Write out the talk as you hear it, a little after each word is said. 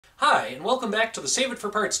Hi, and welcome back to the Save It for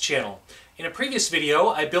Parts channel. In a previous video,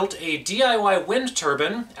 I built a DIY wind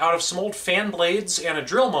turbine out of some old fan blades and a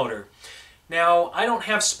drill motor. Now, I don't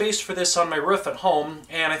have space for this on my roof at home,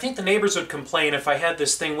 and I think the neighbors would complain if I had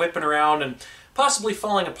this thing whipping around and possibly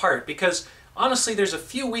falling apart, because honestly there's a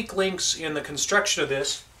few weak links in the construction of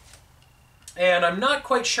this, and I'm not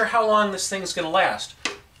quite sure how long this thing's going to last.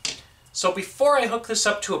 So before I hook this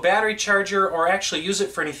up to a battery charger or actually use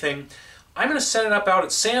it for anything, I'm going to set it up out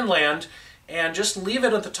at Sandland and just leave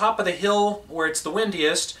it at the top of the hill where it's the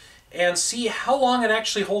windiest and see how long it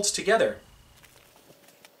actually holds together.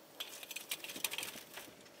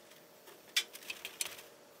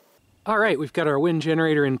 Alright, we've got our wind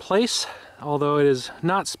generator in place, although it is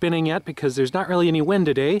not spinning yet because there's not really any wind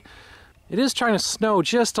today. It is trying to snow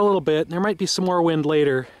just a little bit, and there might be some more wind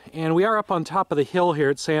later. And we are up on top of the hill here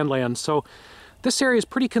at Sandland, so this area is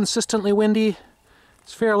pretty consistently windy.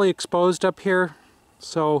 It's fairly exposed up here,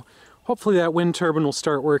 so hopefully that wind turbine will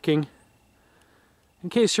start working. In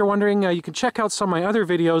case you're wondering, you can check out some of my other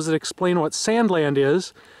videos that explain what Sandland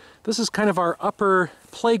is. This is kind of our upper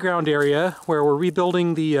playground area where we're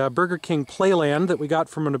rebuilding the Burger King playland that we got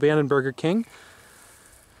from an abandoned Burger King.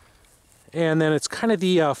 And then it's kind of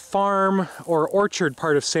the farm or orchard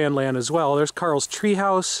part of Sandland as well. There's Carl's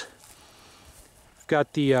treehouse. We've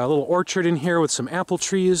got the little orchard in here with some apple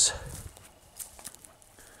trees.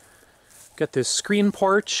 Got this screen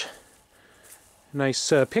porch,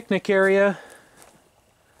 nice picnic area,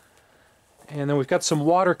 and then we've got some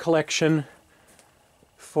water collection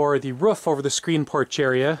for the roof over the screen porch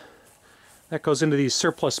area. That goes into these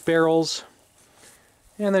surplus barrels,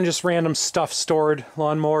 and then just random stuff stored,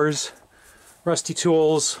 lawnmowers, rusty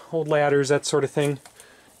tools, old ladders, that sort of thing.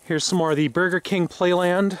 Here's some more of the Burger King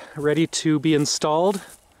playland ready to be installed.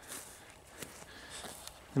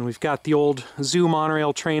 And we've got the old zoo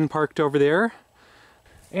monorail train parked over there.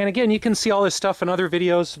 And again, you can see all this stuff in other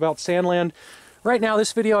videos about Sandland. Right now,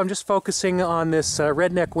 this video, I'm just focusing on this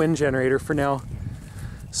redneck wind generator for now.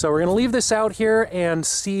 So we're going to leave this out here and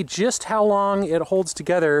see just how long it holds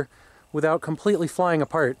together without completely flying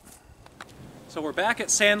apart. So we're back at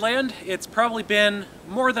Sandland. It's probably been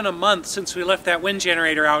more than a month since we left that wind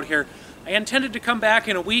generator out here. I intended to come back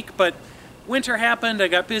in a week, but winter happened, I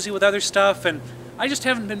got busy with other stuff, and I just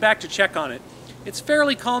haven't been back to check on it. It's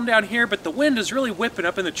fairly calm down here, but the wind is really whipping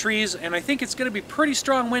up in the trees, and I think it's going to be pretty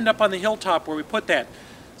strong wind up on the hilltop where we put that.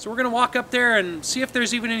 So we're going to walk up there and see if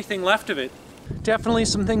there's even anything left of it. Definitely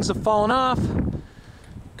some things have fallen off.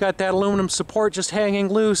 Got that aluminum support just hanging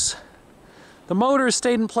loose. The motor has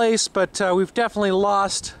stayed in place, but we've definitely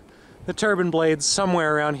lost the turbine blades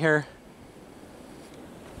somewhere around here.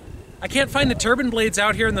 I can't find the turbine blades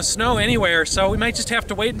out here in the snow anywhere, so we might just have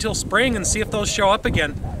to wait until spring and see if those show up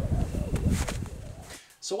again.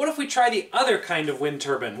 So what if we try the other kind of wind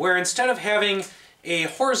turbine, where instead of having a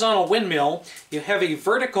horizontal windmill, you have a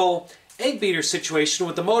vertical egg beater situation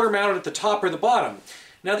with the motor mounted at the top or the bottom.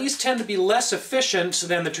 Now these tend to be less efficient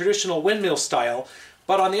than the traditional windmill style,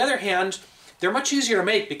 but on the other hand, they're much easier to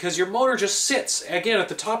make because your motor just sits, again, at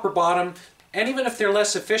the top or bottom. And even if they're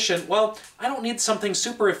less efficient, well, I don't need something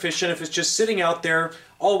super efficient if it's just sitting out there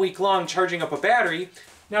all week long charging up a battery.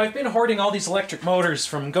 Now, I've been hoarding all these electric motors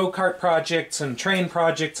from go-kart projects and train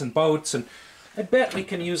projects and boats, and I bet we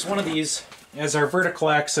can use one of these as our vertical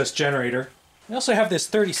access generator. I also have this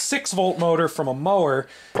 36-volt motor from a mower.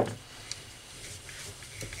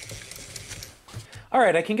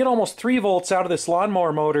 Alright, I can get almost 3 volts out of this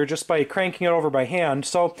lawnmower motor just by cranking it over by hand,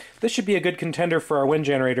 so this should be a good contender for our wind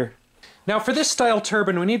generator. Now for this style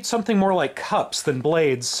turbine, we need something more like cups than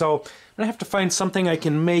blades, so I'm going to have to find something I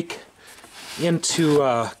can make into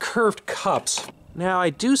curved cups. Now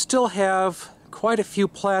I do still have quite a few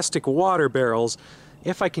plastic water barrels.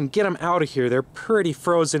 If I can get them out of here, they're pretty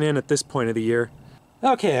frozen in at this point of the year.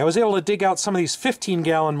 Okay, I was able to dig out some of these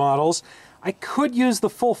 15-gallon models. I could use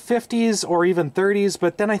the full 50s or even 30s,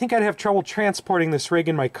 but then I think I'd have trouble transporting this rig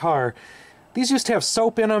in my car. These used to have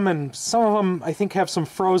soap in them, and some of them I think have some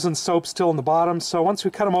frozen soap still in the bottom, so once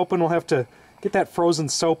we cut them open we'll have to get that frozen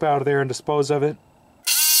soap out of there and dispose of it.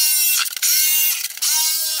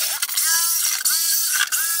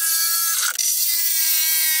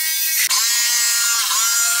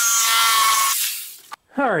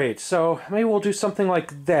 Alright, so maybe we'll do something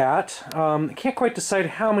like that. I can't quite decide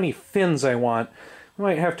how many fins I want. We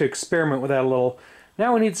might have to experiment with that a little.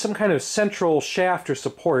 Now we need some kind of central shaft or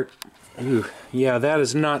support. Ooh, yeah, that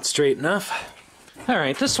is not straight enough.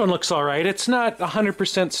 Alright, this one looks alright. It's not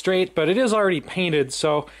 100% straight, but it is already painted,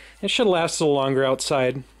 so it should last a little longer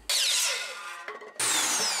outside.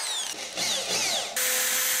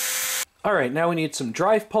 Alright, now we need some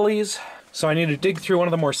drive pulleys. So I need to dig through one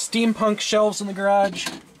of the more steampunk shelves in the garage.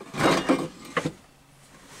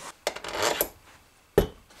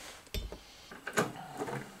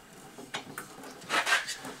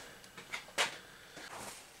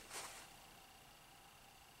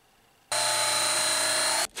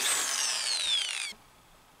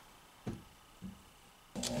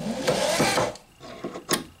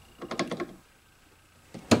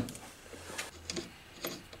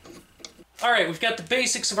 Alright, we've got the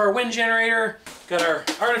basics of our wind generator. Got our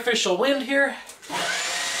artificial wind here.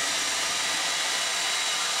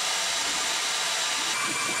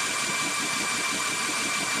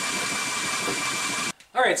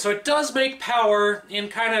 Alright, so it does make power in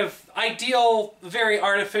kind of ideal, very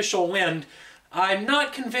artificial wind. I'm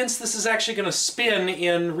not convinced this is actually going to spin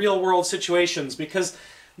in real-world situations because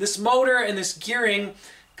this motor and this gearing,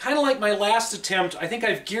 kind of like my last attempt, I think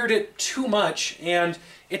I've geared it too much, and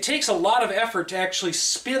it takes a lot of effort to actually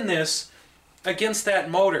spin this against that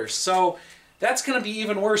motor. So that's going to be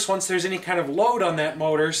even worse once there's any kind of load on that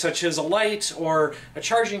motor, such as a light or a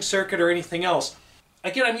charging circuit or anything else.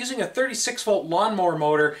 Again, I'm using a 36-volt lawnmower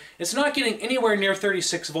motor. It's not getting anywhere near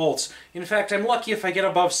 36 volts. In fact, I'm lucky if I get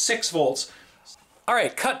above 6 volts.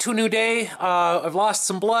 Alright, cut to a new day. I've lost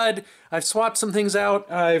some blood. I've swapped some things out.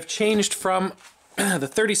 I've changed from the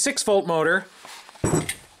 36-volt motor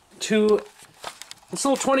to this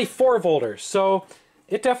little 24-volter. So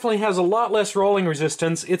it definitely has a lot less rolling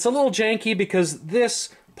resistance. It's a little janky because this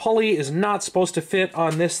pulley is not supposed to fit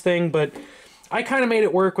on this thing, but I kind of made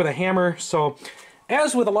it work with a hammer. So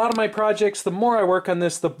as with a lot of my projects, the more I work on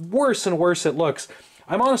this, the worse and worse it looks.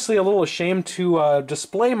 I'm honestly a little ashamed to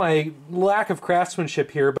display my lack of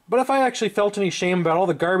craftsmanship here, but if I actually felt any shame about all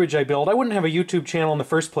the garbage I build, I wouldn't have a YouTube channel in the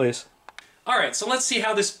first place. Alright, so let's see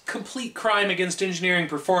how this complete crime against engineering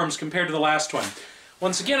performs compared to the last one.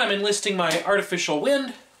 Once again, I'm enlisting my artificial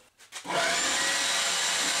wind.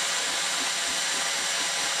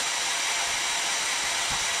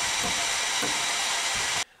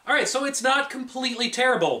 Alright, so it's not completely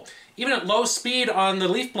terrible. Even at low speed on the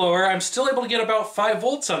leaf blower, I'm still able to get about 5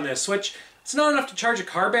 volts on this, which it's not enough to charge a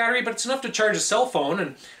car battery, but it's enough to charge a cell phone.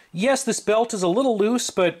 And yes, this belt is a little loose,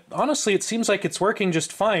 but honestly it seems like it's working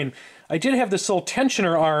just fine. I did have this little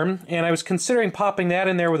tensioner arm, and I was considering popping that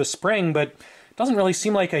in there with a spring, but it doesn't really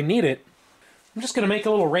seem like I need it. I'm just going to make a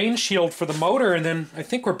little rain shield for the motor, and then I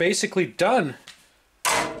think we're basically done.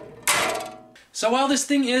 So while this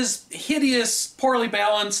thing is hideous, poorly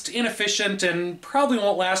balanced, inefficient, and probably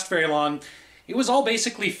won't last very long, it was all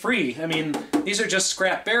basically free. I mean, these are just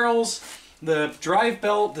scrap barrels. The drive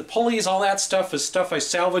belt, the pulleys, all that stuff is stuff I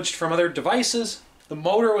salvaged from other devices. The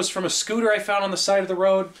motor was from a scooter I found on the side of the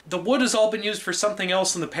road. The wood has all been used for something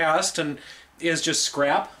else in the past and is just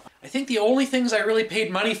scrap. I think the only things I really paid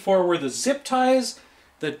money for were the zip ties,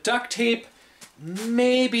 the duct tape,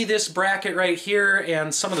 maybe this bracket right here,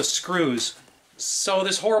 and some of the screws. So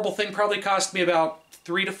this horrible thing probably cost me about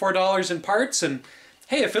 $3 to $4 in parts, and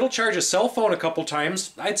hey, if it'll charge a cell phone a couple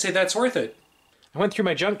times, I'd say that's worth it. I went through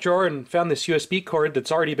my junk drawer and found this USB cord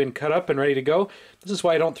that's already been cut up and ready to go. This is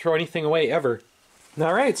why I don't throw anything away ever.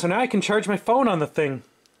 Alright, so now I can charge my phone on the thing.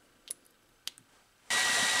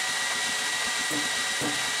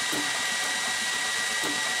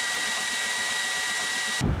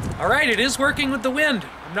 Alright, it is working with the wind.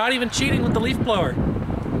 I'm not even cheating with the leaf blower.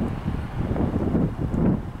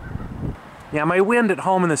 Yeah, my wind at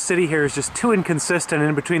home in the city here is just too inconsistent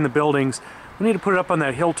in between the buildings. We need to put it up on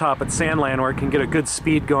that hilltop at Sandland where it can get a good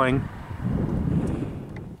speed going.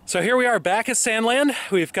 So here we are back at Sandland.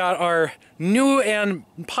 We've got our new and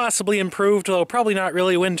possibly improved, though probably not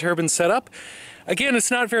really, wind turbine set up. Again, it's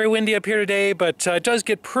not very windy up here today, but it does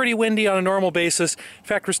get pretty windy on a normal basis. In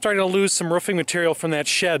fact, we're starting to lose some roofing material from that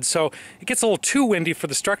shed, so it gets a little too windy for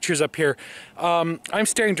the structures up here. I'm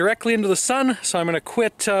staring directly into the sun, so I'm going to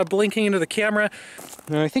quit blinking into the camera.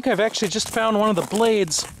 And I think I've actually just found one of the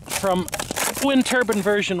blades from wind turbine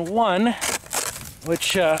version 1,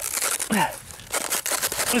 which is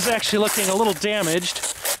actually looking a little damaged.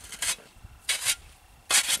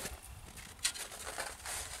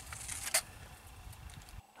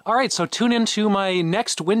 Alright, so tune into my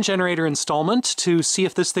next wind generator installment to see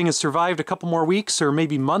if this thing has survived a couple more weeks or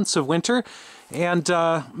maybe months of winter. And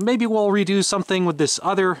maybe we'll redo something with this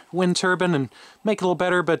other wind turbine and make it a little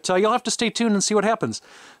better, but you'll have to stay tuned and see what happens.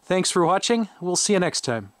 Thanks for watching. We'll see you next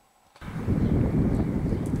time.